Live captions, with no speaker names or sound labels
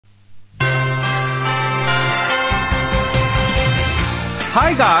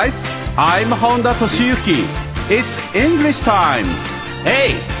Hi guys, I'm Honda Toshiyuki. It's English time.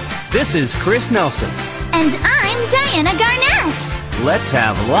 Hey, this is Chris Nelson. And I'm Diana Garnett. Let's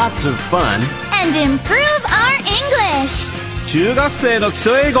have lots of fun And improve our English. 中学生の基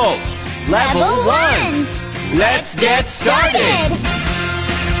礎英語 Level 1. Let's get started!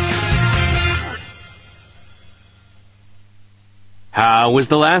 How was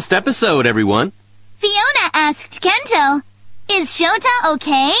the last episode, everyone? Fiona asked Kento, "Is Shota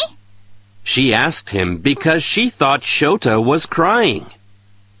okay?" She asked him because she thought Shota was crying.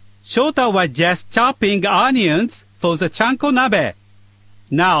 Shota was just chopping onions for the chanko nabe.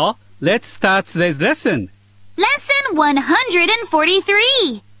 Now, let's start today's lesson. Lesson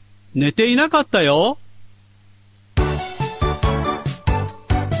 143. 寝ていなかったよ。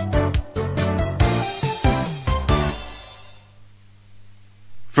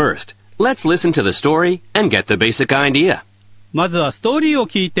First, let's listen to the story and get the basic idea. まずはストーリーを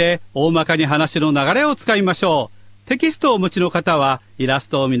聞いて大まかに話の流れを使いましょう。テキストをお持ちの方はイラス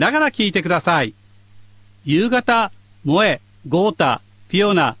トを見ながら聞いてください。夕方、モエ、ゴータ、フィ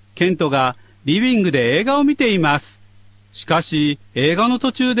オナ、ケントがリビングで映画を見ています。しかし映画の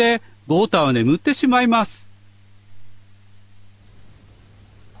途中でゴータは眠ってしまいます。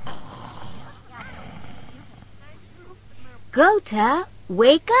Gota,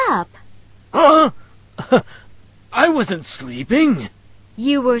 wake up. Huh? I wasn't sleeping.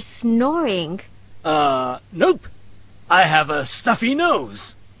 You were snoring. Nope. I have a stuffy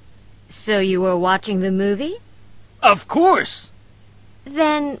nose. So you were watching the movie? Of course.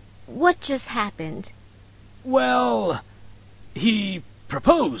 Then what just happened? Well, he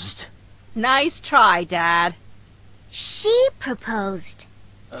proposed. Nice try, Dad. She proposed.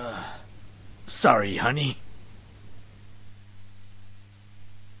 Sorry, honey.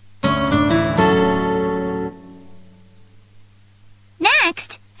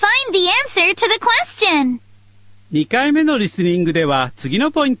 Next, find the answer to the question. 2回目のリスニングでは次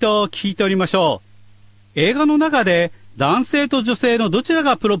のポイントを聞いておりましょう。映画の中で男性と女性のどちら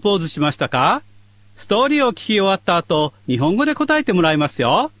がプロポーズしましたか？ストーリーを聞き終わった後、日本語で答えてもらいます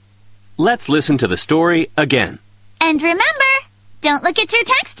よ。Let's listen to the story again. And remember, don't look at your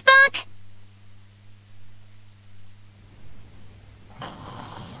textbook.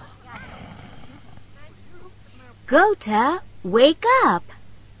 Gota, wake up.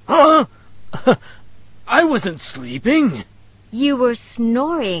 Huh? I wasn't sleeping. You were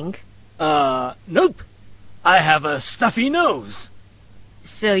snoring. Nope. I have a stuffy nose.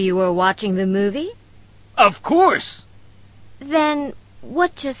 So you were watching the movie? Of course. Then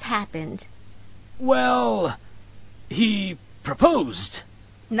what just happened? Well, he proposed.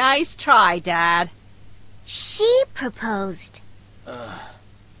 Nice try, Dad. She proposed.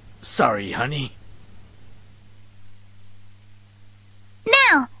 Sorry, honey.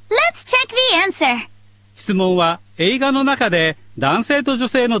 Now, let's check the answer. 質問は映画の中で男性と女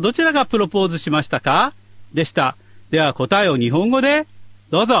性のどちらがプロポーズしましたか？でした。では答えを日本語で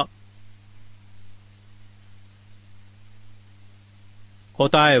どうぞ。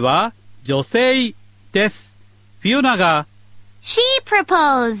答えは女性です。フィオナが She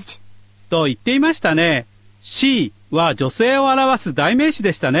proposed. と言っていましたね。She は女性を表す代名詞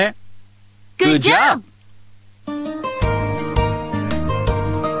でしたね。Good job!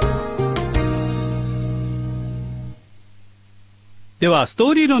 ではスト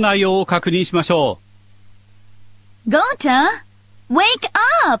ーリーの内容を確認しましょう。Gota, wake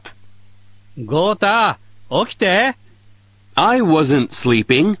up! ゴータ、起きて。I wasn't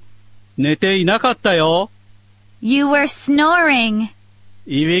sleeping. 寝ていなかったよ。You were snoring.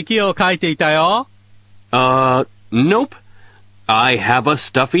 いびきをかいていたよ。Nope. I have a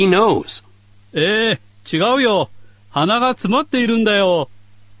stuffy nose. 違うよ。鼻が詰まっているんだよ。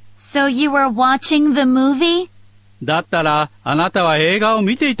So you were watching the movie? だったら、あなたは映画を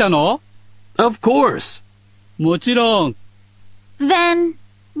見ていたの？ Of course. もちろん。Then,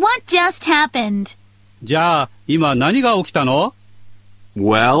 what just happened? じゃあ、今何が起きたの？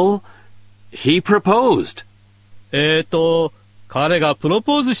 Well, he proposed. 彼がプロ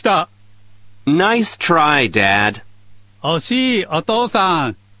ポーズした。Nice try, Dad. 惜しい、お父さ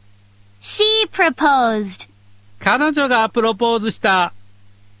ん。She proposed. 彼女がプロポーズした。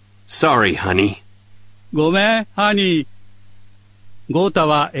Sorry, honey. ごめん、ハニー。ゴータ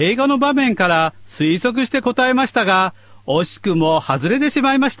は映画の場面から推測して答えましたが、惜しくも外れてし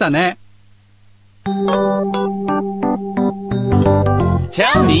まいましたね。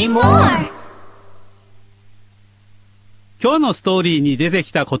Tell me more! 今日のストーリーに出て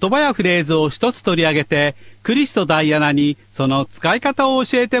きた言葉やフレーズを一つ取り上げて、クリスとダイアナにその使い方を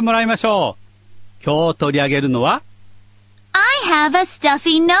教えてもらいましょう。今日取り上げるのは I have a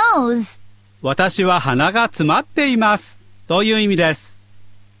stuffy nose. 私は鼻が詰まっています。という意味です。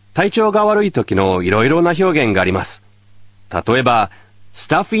体調が悪い時のいろいろな表現があります。例えば、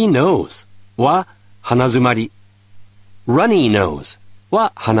stuffy nose は鼻詰まり、runny nose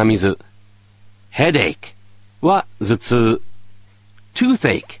は鼻水、headache は頭痛、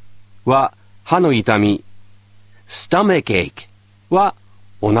toothache は歯の痛み、stomachache は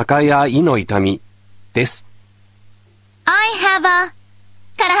お腹や胃の痛みです。I have a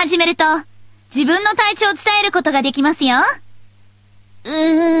から始めると自分の体調を伝えることができますよ。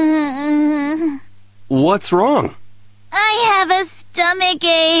What's wrong? I have a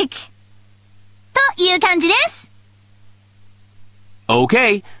stomachache という感じです。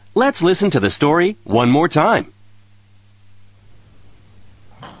Okay, let's listen to the story one more time.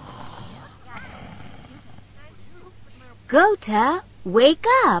 Gota, wake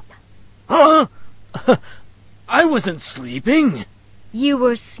up. Huh? I wasn't sleeping. You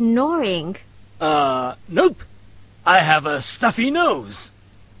were snoring. Nope. I have a stuffy nose.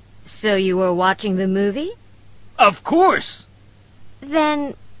 So you were watching the movie? Of course.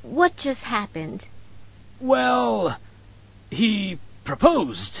 Then what just happened? Well, he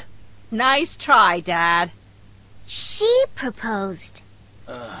proposed. Nice try, Dad. She proposed.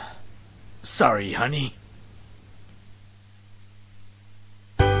 Sorry, honey.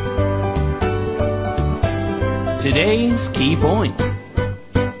 Today's key point.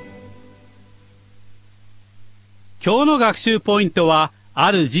 今日の学習ポイントは、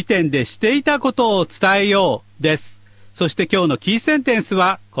ある時点でしていたことを伝えようです。そして今日のキーセンテンス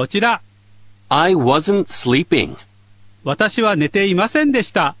はこちら。I wasn't sleeping. 私は寝ていませんで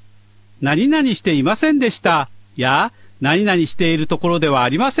した。何々していませんでした。や、何々しているところではあ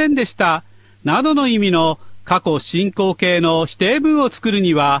りませんでした。などの意味の過去進行形の否定文を作る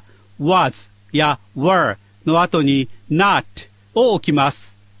には、was や were の後に not を置きま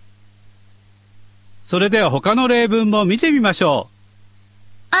す。それでは他の例文も見てみましょう。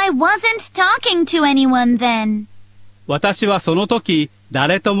I wasn't talking to anyone then. 私はその時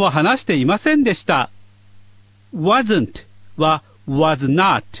誰とも話していませんでした。wasn't は was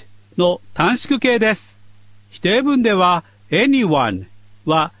not の短縮形です。否定文では anyone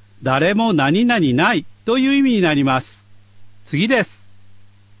は誰も何々ないという意味になります。次です。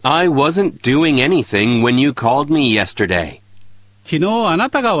I wasn't doing anything when you called me yesterday. 昨日あ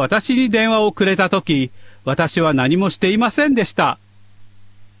なたが私に電話をくれたとき、私は何もしていませんでした。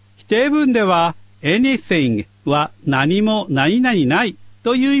否定文では anything は何も何々ない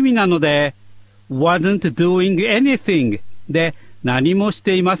という意味なので wasn't doing anything で何もし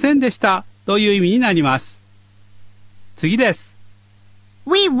ていませんでしたという意味になります。次です。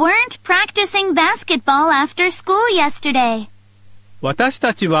We weren't practicing basketball after school yesterday. 私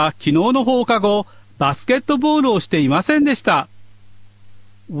たちは昨日の放課後、バスケットボールをしていませんでした。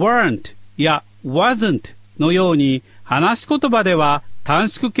weren't や wasn't のように話し言葉では短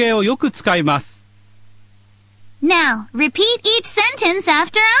縮形をよく使います。Now, repeat each sentence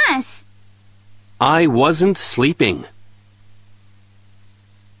after us. I wasn't sleeping.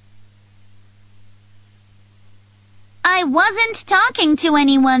 I wasn't talking to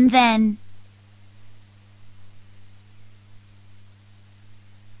anyone then.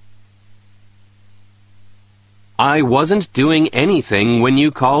 I wasn't doing anything when you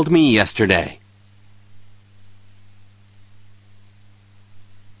called me yesterday.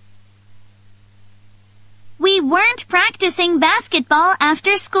 We weren't practicing basketball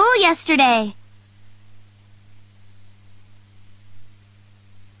after school yesterday.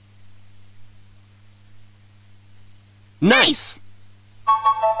 Nice!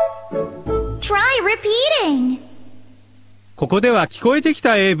 Try repeating. ここでは聞こえてき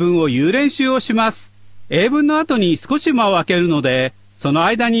た英文を言う練習をします。英文の後に少し間を空けるので、その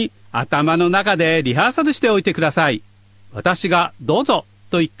間に頭の中でリハーサルしておいてください。私がどうぞ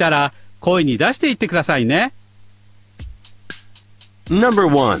と言ったら声に出して言ってくださいね。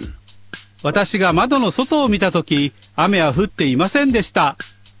No.1 私が窓の外を見たとき、雨は降っていませんでした。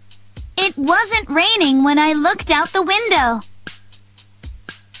It wasn't raining when I looked out the window.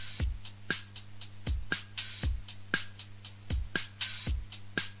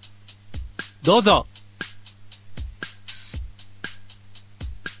 どうぞ。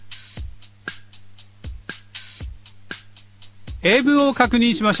英文を確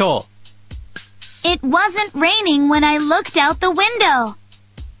認しましょう。It wasn't raining when I looked out the window.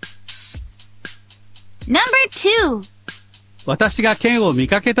 No.2 私がケンを見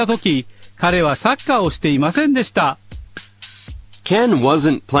かけたとき、彼はサッカーをしていませんでした。Ken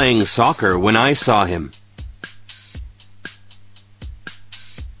wasn't playing soccer when I saw him.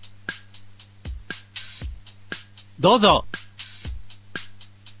 どうぞ。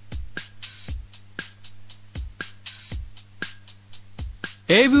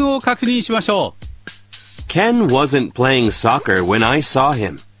英文を確認しましょう。Ken wasn't playing soccer when I saw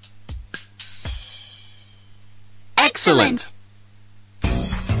him. Excellent.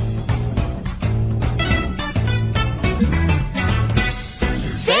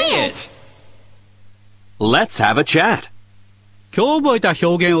 Say it. Let's have a chat. 今日覚えた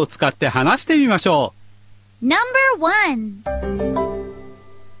表現を使って話してみましょう。Number 1.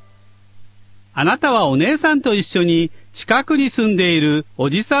 あなたはお姉さんと一緒に近くに住んでいるお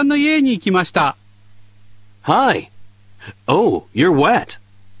じさんの家に行きました。Hi. Oh, you're wet.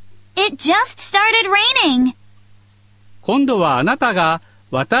 It just started raining. 今度はあなたが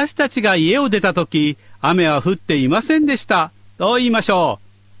私たちが家を出たとき、雨は降っていませんでしたと言いましょ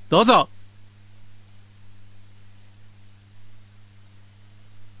う。どうぞ。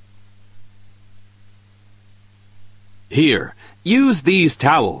Here, use these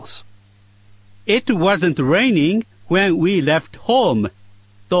towels. It wasn't raining when we left home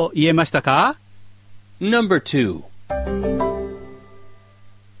と言えましたか？ Number 2.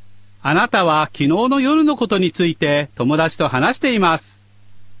 あなたは昨日の夜のことについて友達と話しています。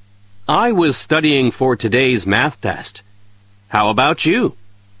I was studying for today's math test. How about you?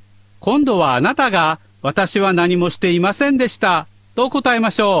 今度はあなたが私は何もしていませんでしたと答え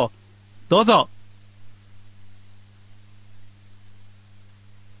ましょう。どうぞ。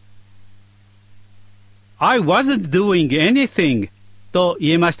I wasn't doing anything と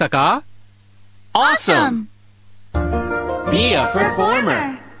言えましたか？ Awesome. Be a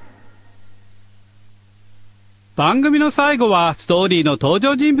performer. 番組の最後はストーリーの登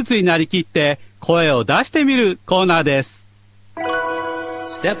場人物になりきって声を出してみるコーナーです。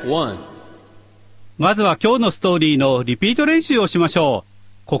Step 1. まずは今日のストーリーのリピート練習をしましょ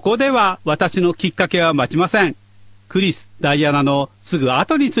う。ここでは私のきっかけは待ちません。クリス、ダイアナのすぐ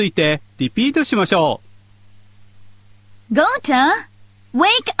後についてリピートしましょう。Gota,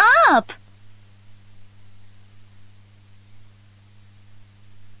 wake up!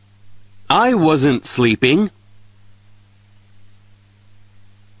 I wasn't sleeping.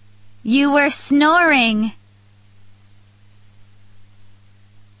 You were snoring.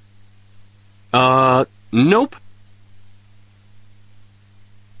 Nope.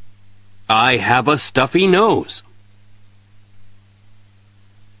 I have a stuffy nose.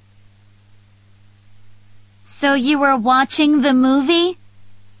 So you were watching the movie?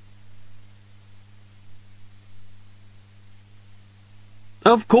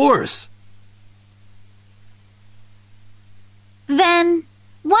 Of course. Then,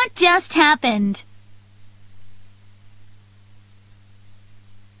 what just happened?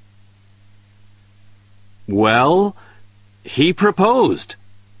 Well, he proposed.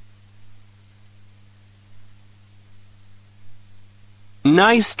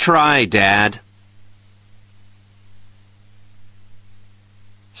 Nice try, Dad.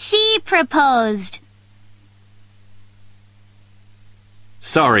 She proposed.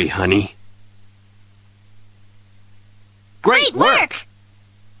 Sorry, honey. Great work!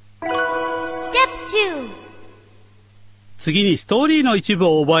 Step 2. 次にストーリーの一部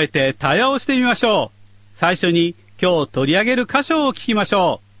を覚えて対話をしてみましょう。最初に今日取り上げる箇所を聞きまし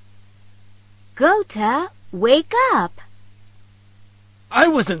ょう。Gota, wake up. I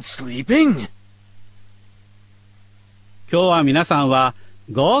wasn't sleeping. 今日は皆さんは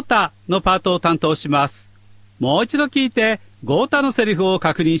ゴータのパートを担当します。もう一度聞いてゴータのセリフを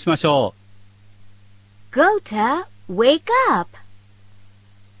確認しましょう。Gota, wake up.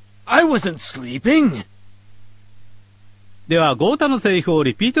 I wasn't sleeping. ではゴータのセリフを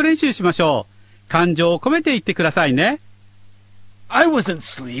リピート練習しましょう。感情を込めて言ってくださいね。I wasn't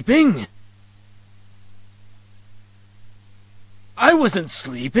sleeping. I wasn't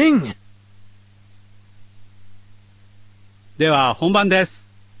sleeping. では本番です。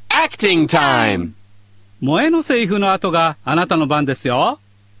Acting time! 萌えのセリフの後があなたの番ですよ。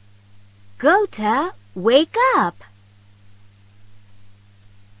Gota, wake up.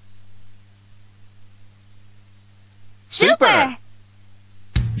 Super!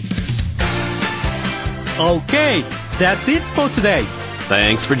 Okay, that's it for today.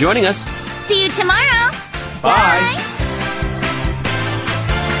 Thanks for joining us. See you tomorrow! Bye.